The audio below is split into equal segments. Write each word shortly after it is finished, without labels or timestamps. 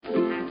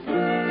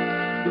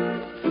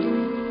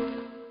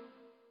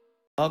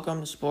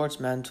Welcome to Sports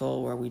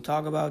Mental, where we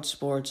talk about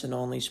sports and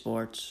only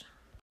sports.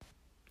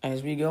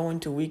 As we go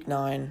into week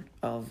 9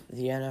 of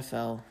the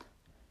NFL,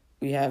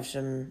 we have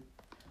some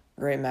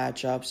great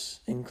matchups,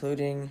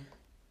 including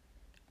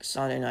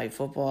Sunday Night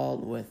Football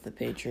with the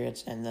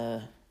Patriots and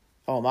the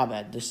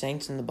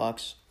Saints and the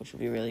Bucks, which will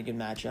be a really good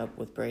matchup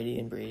with Brady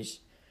and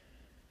Breeze.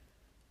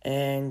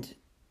 And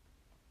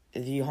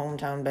the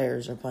hometown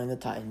Bears are playing the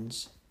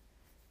Titans,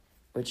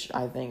 which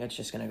I think it's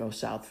just going to go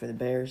south for the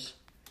Bears.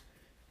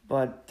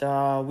 But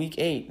week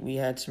 8, we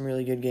had some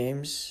really good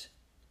games.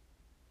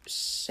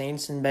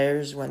 Saints and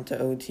Bears went to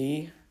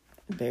OT.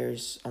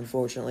 Bears,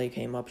 unfortunately,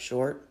 came up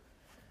short.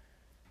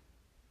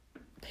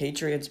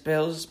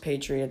 Patriots-Bills.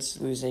 Patriots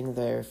losing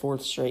their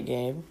 4th straight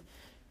game.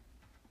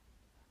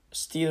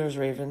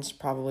 Steelers-Ravens,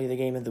 probably the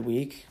game of the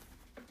week.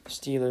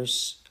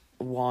 Steelers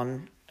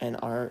won and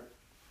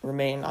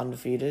remain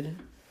undefeated.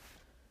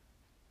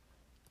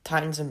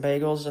 Titans and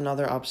Bengals,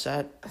 another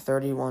upset,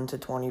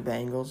 31-20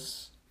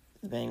 Bengals.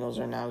 The Bengals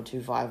are now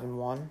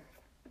 2-5-1.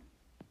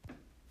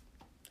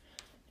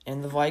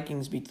 And the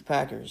Vikings beat the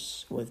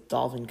Packers with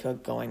Dalvin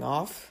Cook going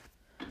off.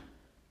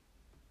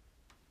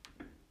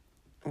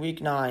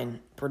 Week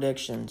 9,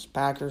 predictions.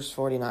 Packers,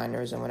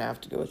 49ers. I'm going to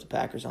have to go with the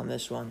Packers on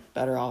this one.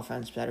 Better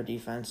offense, better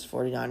defense.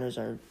 49ers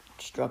are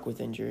struck with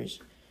injuries.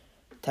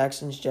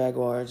 Texans,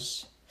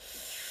 Jaguars.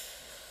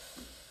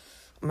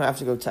 I'm going to have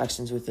to go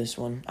Texans with this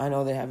one. I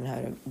know they haven't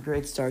had a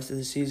great start to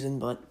the season,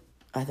 but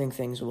I think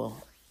things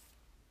will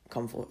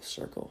come full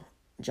circle.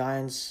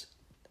 Giants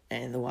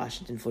and the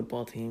Washington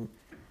football team.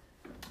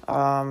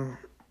 Battle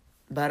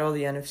of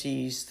the NFC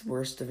East,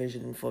 worst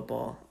division in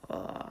football.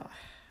 I'm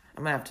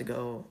going to have to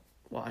go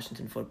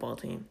Washington football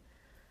team.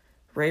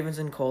 Ravens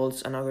and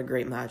Colts, another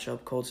great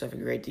matchup. Colts have a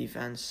great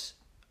defense.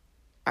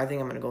 I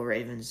think I'm going to go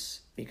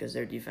Ravens because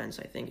their defense,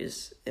 I think,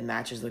 it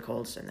matches the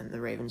Colts, and then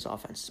the Ravens'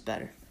 offense is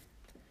better.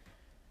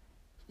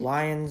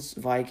 Lions,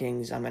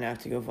 Vikings, I'm going to have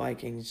to go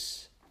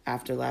Vikings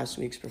after last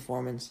week's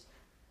performance.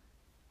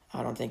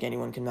 I don't think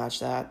anyone can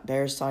match that.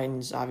 Bears,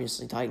 Titans,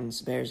 obviously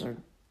Titans. Bears are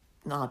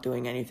not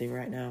doing anything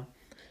right now.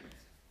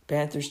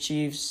 Panthers,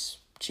 Chiefs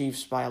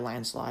by a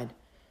landslide.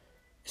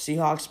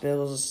 Seahawks,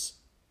 Bills,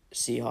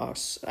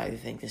 Seahawks. I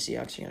think the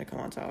Seahawks are going to come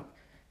on top.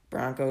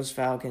 Broncos,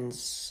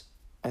 Falcons.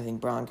 I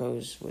think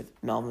Broncos with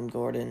Melvin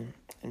Gordon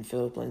and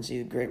Phillip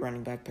Lindsay, great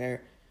running back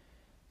pair.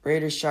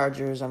 Raiders,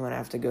 Chargers. I'm going to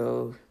have to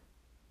go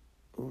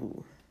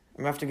to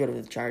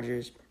the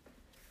Chargers.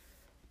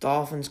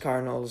 Dolphins,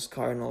 Cardinals,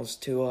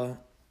 Tua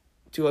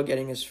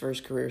getting his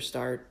first career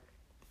start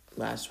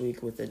last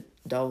week with a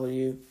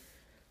W.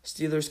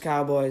 Steelers,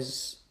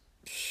 Cowboys.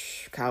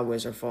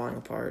 Cowboys are falling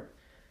apart.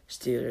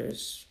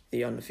 Steelers,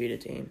 the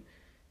undefeated team.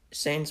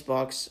 Saints,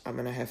 Bucks. I'm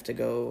going to have to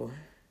go.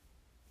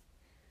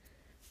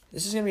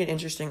 This is going to be an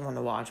interesting one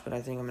to watch, but I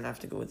think I'm going to have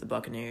to go with the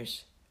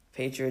Buccaneers.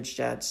 Patriots,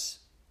 Jets.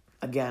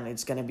 Again,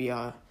 it's going to be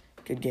a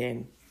good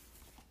game,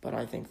 but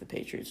I think the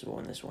Patriots will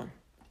win this one.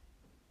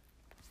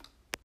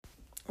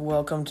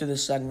 Welcome to the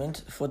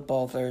segment,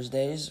 Football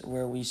Thursdays,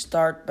 where we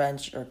start,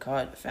 bench, or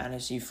cut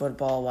fantasy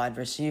football wide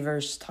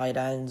receivers, tight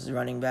ends,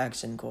 running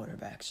backs, and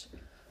quarterbacks.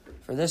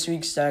 For this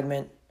week's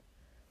segment,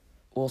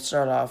 we'll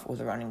start off with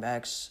the running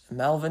backs.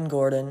 Melvin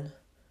Gordon,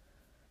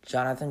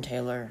 Jonathan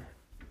Taylor,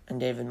 and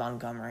David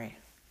Montgomery.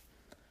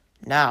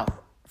 Now,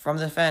 from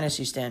the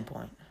fantasy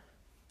standpoint,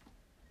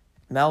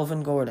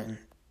 Melvin Gordon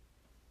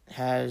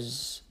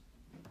has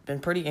been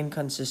pretty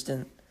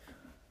inconsistent,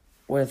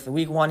 with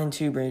week 1 and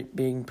 2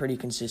 being pretty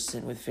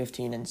consistent with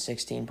 15 and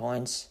 16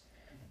 points.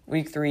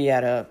 Week 3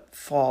 had a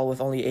fall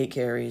with only 8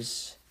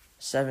 carries,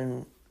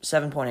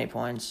 7.8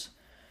 points.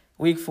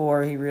 Week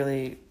 4, he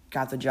really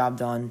got the job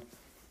done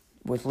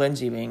with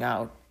Lindsay being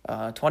out,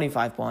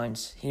 25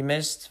 points. He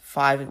missed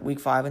week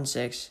 5 and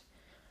 6.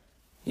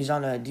 He's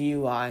on a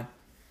DUI.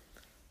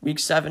 Week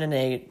 7 and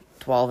 8,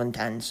 12 and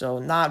 10. So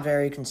not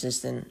very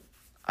consistent.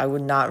 I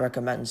would not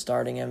recommend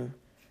starting him.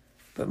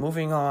 But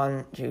moving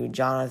on to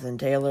Jonathan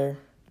Taylor,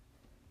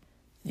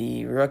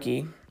 the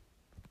rookie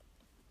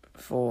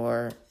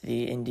for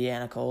the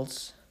Indiana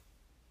Colts.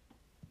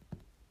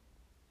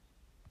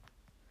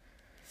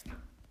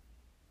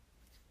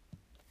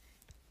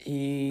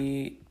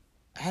 He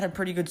had a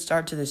pretty good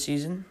start to the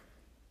season,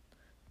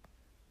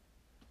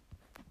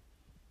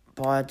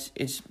 but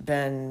it's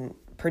been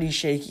pretty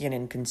shaky and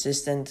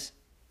inconsistent.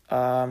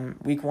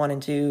 Week 1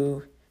 and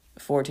 2,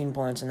 14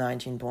 points and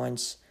 19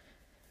 points.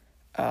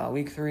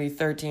 Week 3,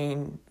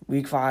 13.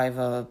 Week 5,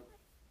 a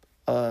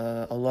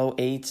low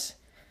 8.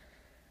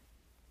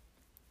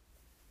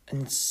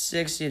 And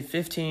 6, he had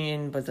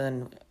 15, but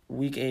then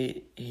week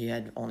 8, he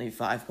had only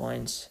 5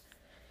 points.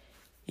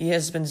 He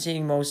has been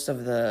seeing most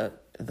of the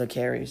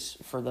carries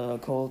for the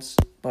Colts,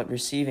 but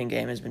receiving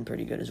game has been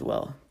pretty good as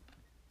well.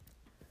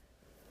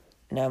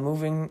 Now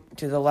moving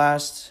to the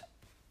last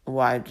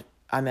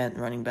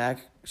running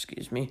back,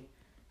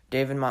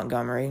 David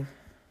Montgomery,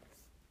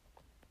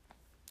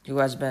 who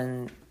has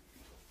been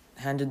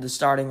handed the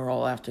starting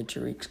role after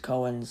Tariq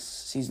Cohen's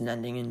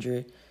season-ending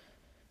injury.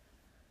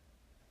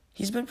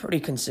 He's been pretty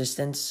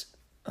consistent.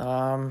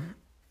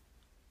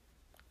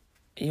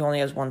 He only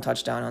has one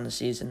touchdown on the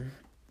season.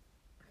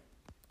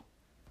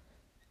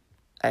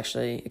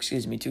 Actually,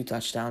 2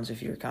 touchdowns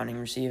if you're counting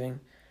receiving.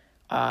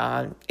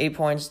 8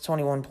 points,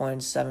 21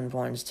 points, 7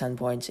 points, 10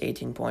 points,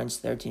 18 points,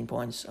 13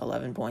 points,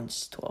 11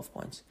 points, 12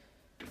 points.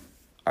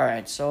 All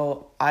right,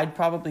 so I'd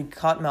probably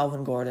cut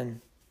Melvin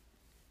Gordon,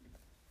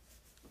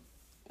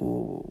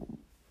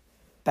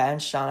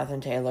 bench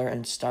Jonathan Taylor,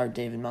 and start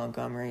David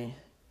Montgomery,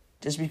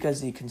 just because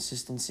of the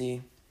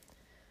consistency.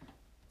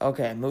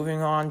 Okay,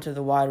 moving on to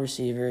the wide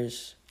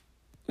receivers,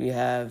 we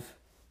have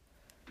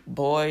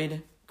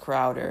Boyd,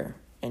 Crowder,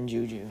 and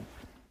Juju.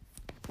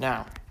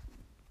 Now,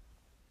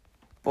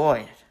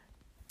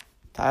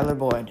 Tyler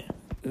Boyd,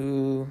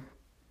 who's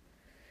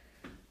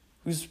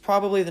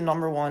probably the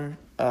number one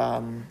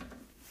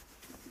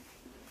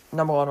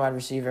wide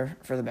receiver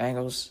for the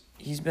Bengals.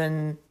 He's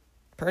been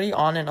pretty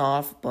on and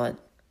off, but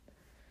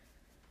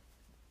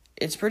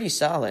it's pretty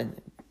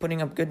solid,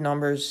 putting up good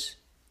numbers.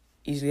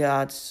 He's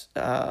got,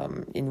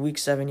 in Week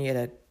 7, he had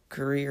a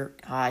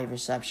career-high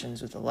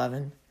receptions with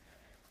 11.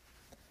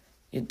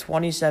 He had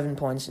 27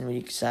 points in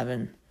Week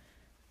 7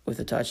 with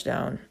a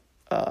touchdown.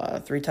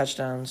 3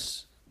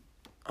 touchdowns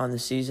on the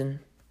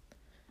season.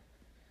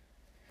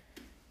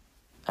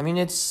 I mean,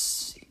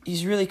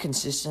 he's really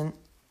consistent,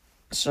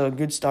 so a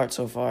good start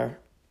so far.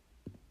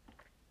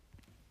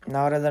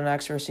 Now to the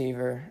next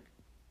receiver,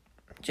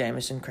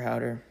 Jamison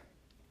Crowder.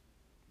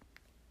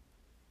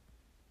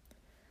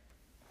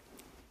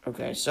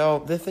 Okay,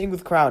 so the thing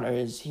with Crowder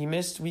is he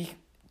missed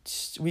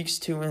weeks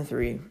 2 and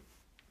 3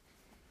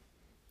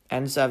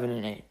 and 7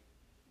 and 8.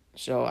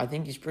 So I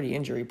think he's pretty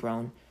injury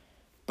prone.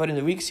 But in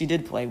the weeks he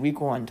did play,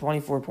 Week 1,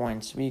 24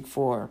 points, Week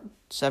 4,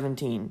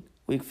 17,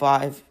 Week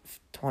 5,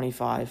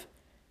 25,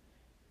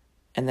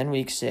 and then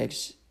Week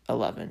 6,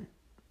 11.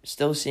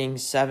 Still seeing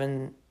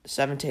 7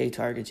 to 8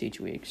 targets each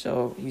week.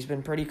 So he's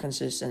been pretty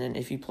consistent, and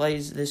if he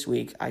plays this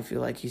week, I feel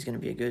like he's going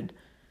to be a good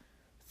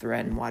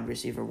threat in wide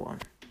receiver 1.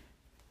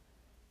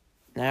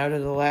 Now to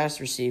the last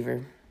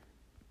receiver,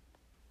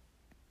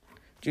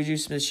 Juju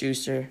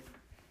Smith-Schuster,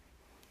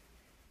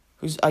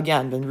 who's,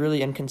 again, been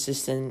really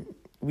inconsistent.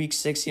 Week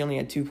 6, he only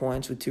had 2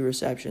 points with 2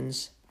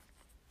 receptions.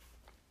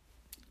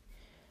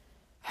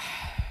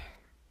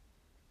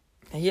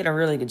 He had a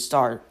really good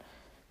start,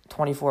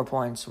 24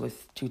 points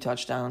with 2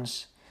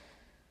 touchdowns.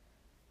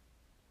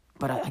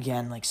 But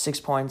again, 6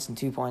 points and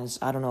 2 points,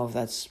 I don't know if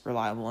that's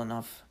reliable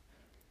enough.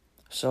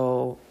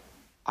 So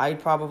I'd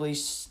probably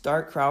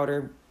start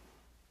Crowder,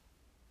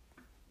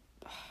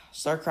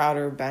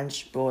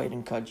 bench Boyd,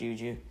 and cut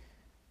Juju.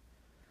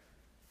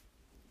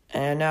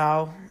 And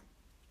now,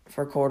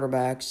 for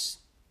quarterbacks,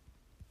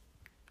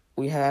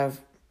 we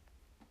have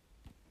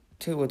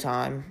Tua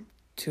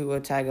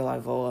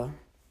Tagovailoa,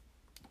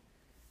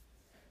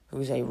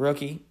 who's a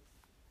rookie,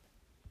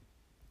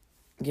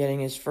 getting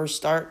his first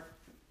start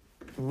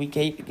in Week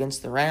 8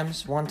 against the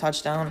Rams. 1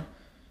 touchdown,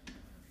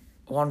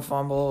 1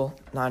 fumble,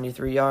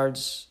 93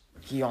 yards.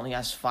 He only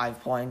has 5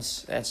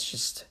 points. That's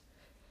just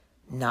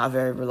not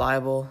very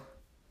reliable.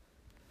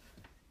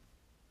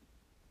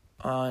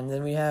 And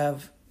then we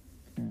have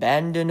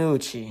Ben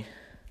DiNucci,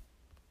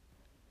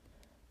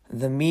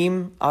 the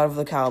meme out of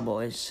the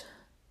Cowboys.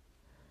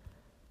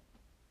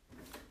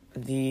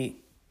 The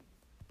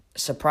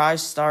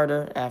surprise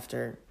starter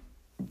after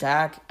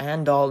Dak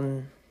and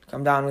Dalton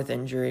come down with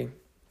injury.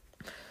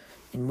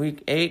 In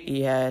Week 8,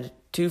 he had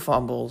 2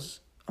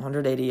 fumbles,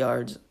 180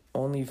 yards,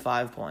 only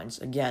 5 points.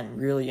 Again,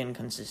 really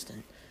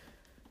inconsistent.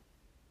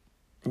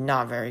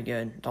 Not very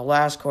good. The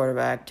last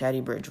quarterback,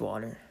 Teddy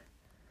Bridgewater.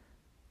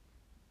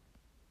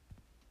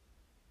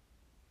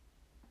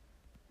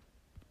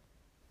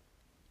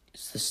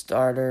 He's the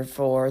starter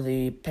for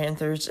the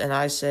Panthers, and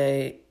I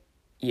say,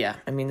 yeah.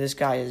 I mean, this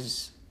guy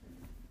is,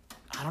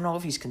 I don't know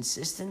if he's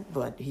consistent,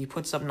 but he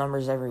puts up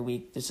numbers every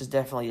week. This is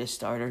definitely a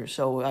starter,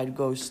 so I'd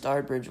go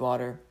start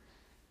Bridgewater.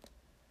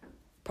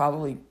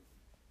 Probably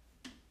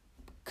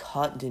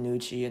cut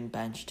DiNucci and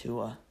bench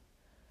Tua.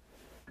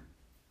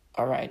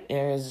 All right,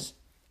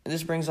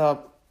 this brings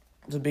up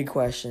the big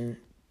question.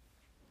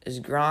 Is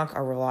Gronk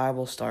a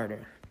reliable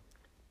starter?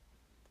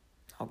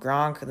 Now,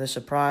 Gronk, the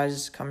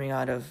surprise coming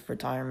out of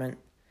retirement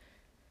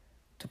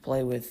to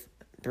play with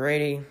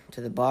Brady to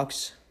the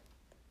Bucs.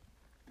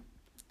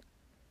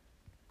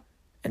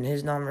 And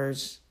his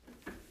numbers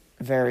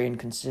very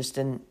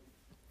inconsistent,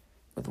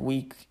 with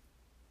Week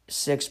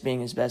 6 being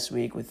his best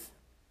week with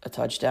a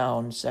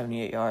touchdown,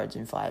 78 yards,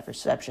 and 5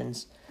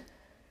 receptions.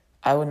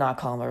 I would not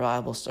call him a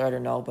reliable starter,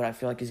 no, but I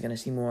feel like he's going to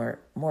see more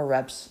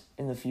reps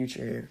in the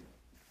future here.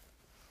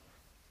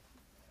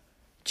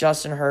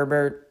 Justin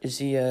Herbert, is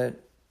he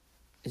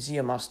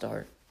a must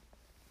start?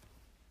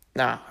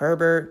 Nah,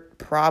 Herbert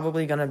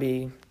probably going to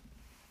be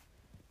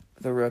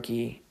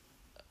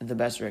the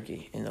best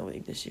rookie in the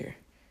league this year.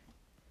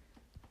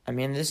 I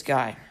mean, this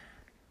guy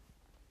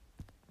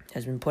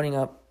has been putting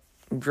up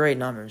great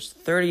numbers.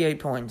 38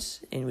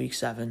 points in Week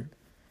 7.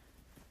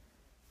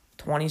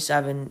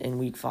 27 in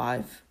Week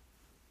 5.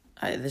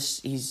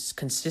 He's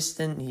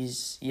consistent.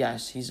 He's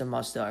a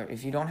must start.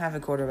 If you don't have a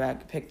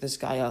quarterback, pick this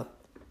guy up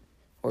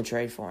or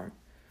trade for him.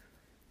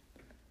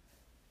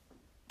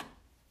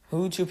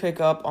 Who to pick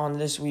up on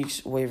this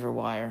week's waiver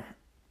wire?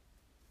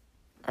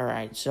 All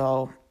right,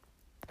 so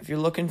if you're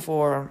looking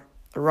for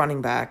a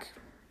running back,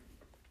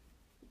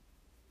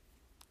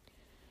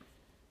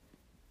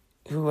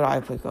 who would I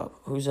pick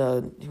up? Who's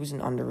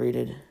an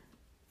underrated?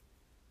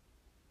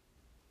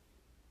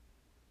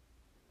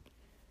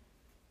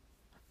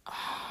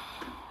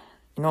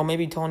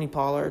 Maybe Tony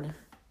Pollard.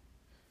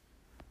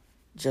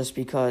 Just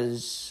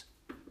because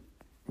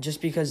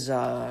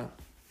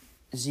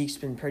Zeke's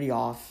been pretty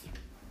off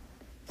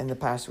in the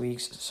past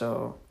weeks,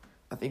 so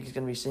I think he's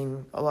going to be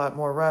seeing a lot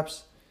more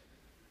reps.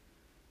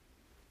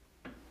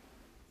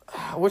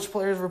 Which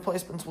players'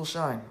 replacements will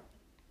shine?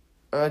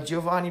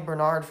 Giovanni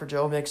Bernard for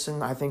Joe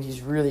Mixon. I think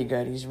he's really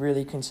good. He's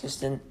really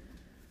consistent.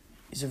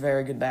 He's a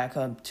very good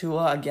backup.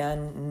 Tua,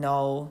 again,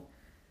 no.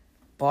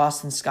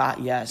 Boston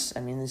Scott, yes. I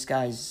mean, this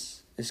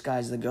guy's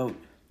the GOAT.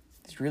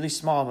 He's really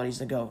small, but he's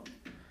the GOAT.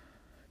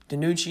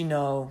 DiNucci,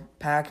 no.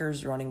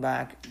 Packers running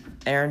back.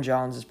 Aaron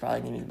Jones is probably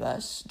going to be the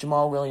best.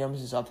 Jamal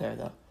Williams is up there,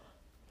 though.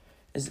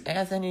 Is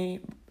Antonio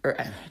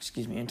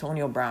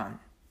Brown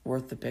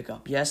worth the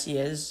pickup? Yes, he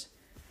is.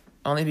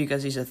 Only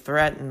because he's a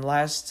threat. And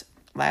last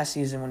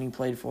season when he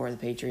played for the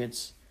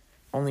Patriots,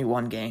 only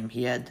one game.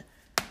 He had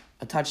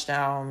a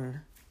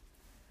touchdown,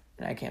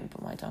 and I can't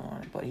put my tongue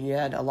on it, but he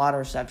had a lot of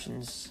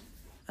receptions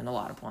and a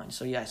lot of points.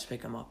 So, yes,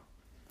 pick him up.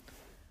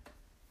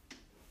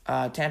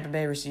 Tampa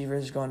Bay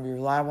receivers going to be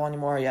reliable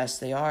anymore? Yes,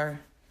 they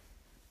are.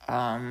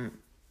 I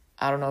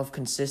don't know if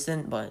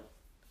consistent, but,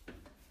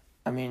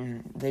 I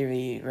mean,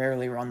 they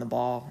rarely run the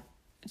ball.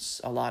 It's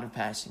a lot of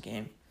passing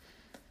game.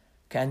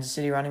 Kansas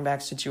City running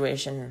back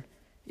situation,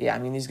 yeah, I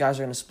mean, these guys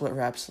are going to split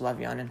reps,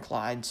 Le'Veon and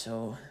Clyde,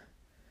 so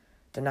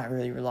they're not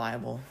really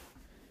reliable.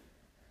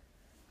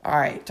 All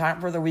right, time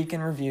for the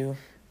weekend review.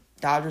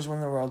 Dodgers win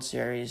the World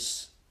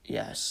Series.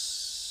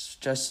 Yes.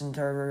 Justin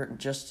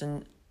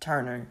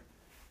Turner,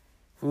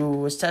 who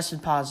was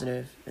tested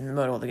positive in the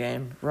middle of the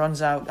game,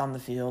 runs out on the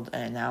field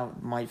and now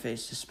might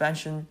face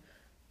suspension.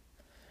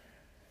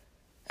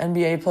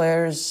 NBA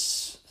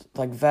players,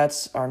 like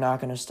vets, are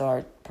not going to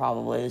start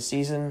probably this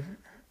season,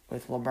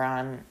 with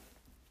LeBron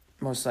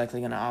most likely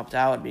going to opt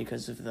out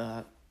because of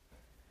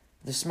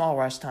the small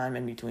rest time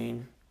in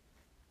between.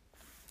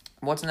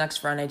 What's next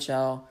for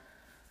NHL?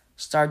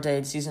 Start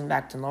date, season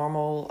back to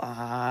normal.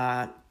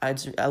 A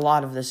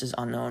lot of this is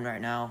unknown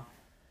right now.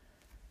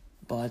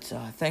 But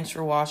thanks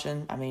for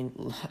listening.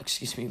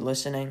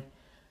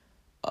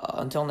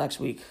 Until next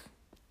week.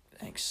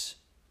 Thanks.